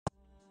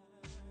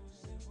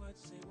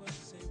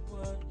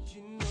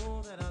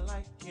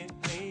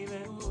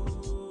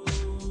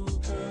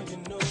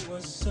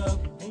what's up,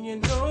 and you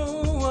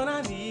know what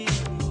I need.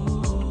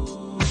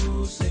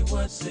 Ooh, say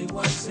what, say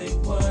what, say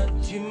what.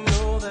 You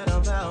know that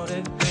I'm about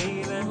it,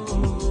 baby.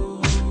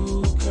 Ooh,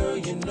 girl,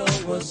 you know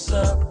what's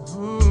up.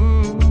 No,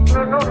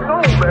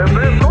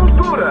 baby, don't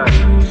do that.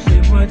 Ooh,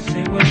 say what,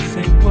 say what,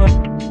 say what.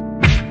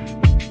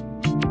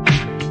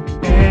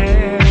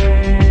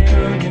 Hey,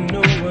 girl, you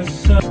know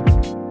what's up.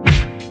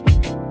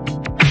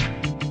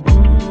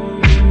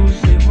 Ooh,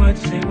 say what,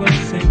 say what,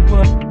 say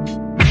what.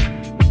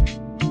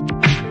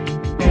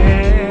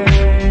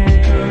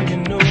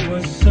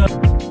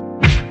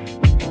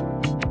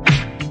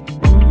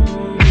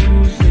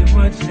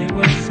 Say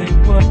what, say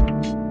what.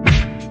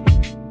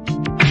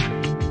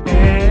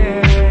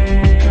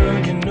 Hey, girl,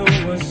 you know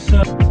what's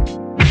up.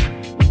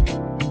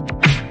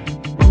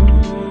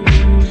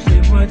 Ooh,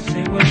 say what,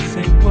 say what,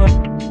 say what.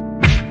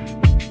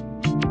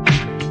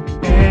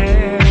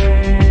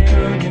 Hey,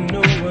 girl, you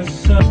know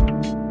what's up.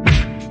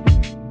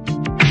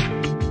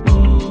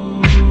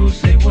 Ooh,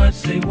 say what,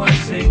 say what,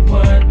 say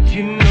what.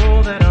 You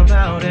know that I'm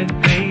about it,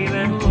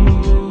 baby.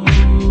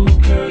 Ooh,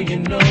 girl, you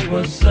know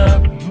what's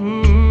up.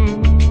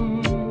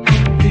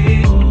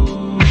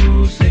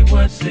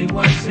 Say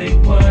what, say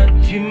what.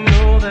 You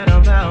know that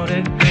I'm about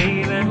it,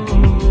 baby.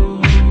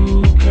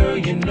 Ooh, girl,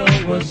 you know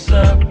what's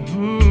up.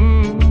 Ooh,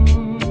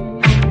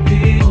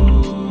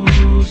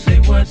 say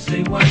what,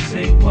 say what,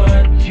 say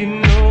what. You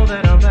know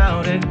that I'm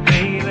about it,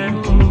 baby.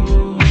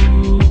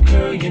 Ooh,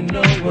 girl, you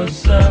know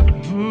what's up.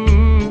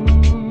 Ooh,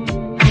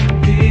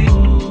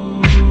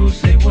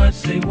 say what,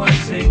 say what,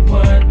 say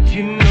what.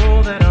 You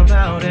know that I'm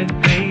about it,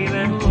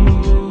 baby.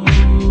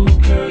 Ooh,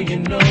 girl, you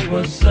know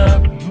what's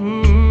up.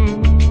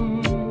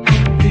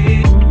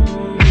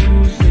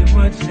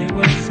 Say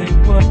what, say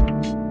what.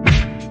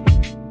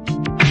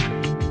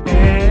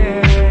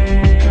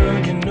 Hey, girl,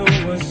 you know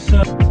what's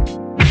up.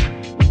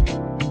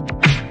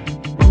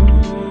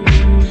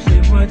 Ooh,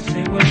 say what,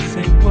 say what,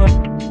 say what.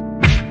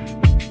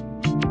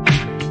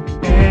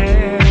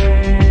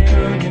 Hey,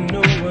 girl, you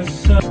know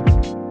what's up.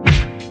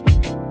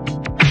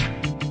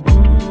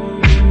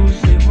 Ooh,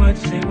 say what,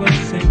 say what,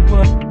 say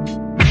what.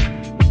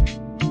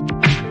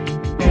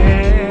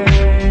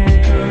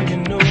 Hey, girl, you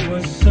know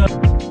what's up.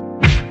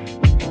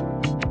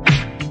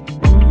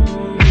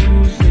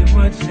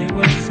 Say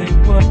what, say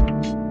what.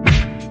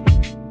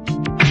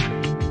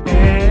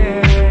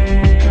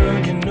 Hey, girl,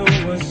 you know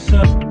what's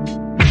up.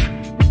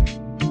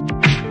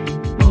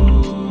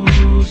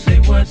 Ooh, say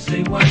what,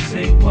 say what,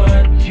 say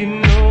what. You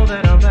know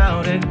that I'm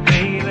about it,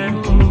 baby.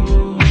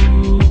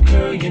 Ooh,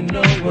 girl, you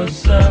know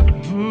what's up.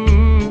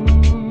 Ooh,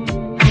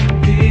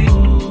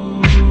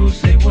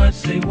 say what,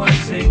 say what,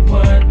 say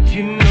what.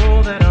 You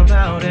know that I'm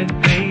about it,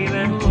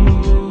 baby.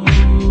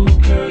 Ooh,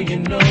 girl, you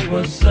know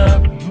what's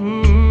up.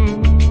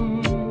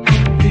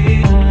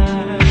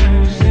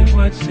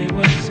 Say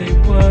what, say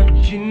what.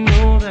 You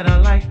know that I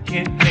like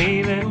it,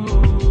 baby.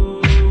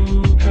 Ooh,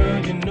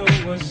 girl, you know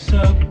what's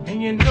up,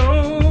 and you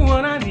know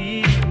what I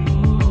need.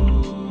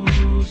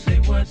 Ooh, say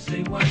what,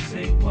 say what.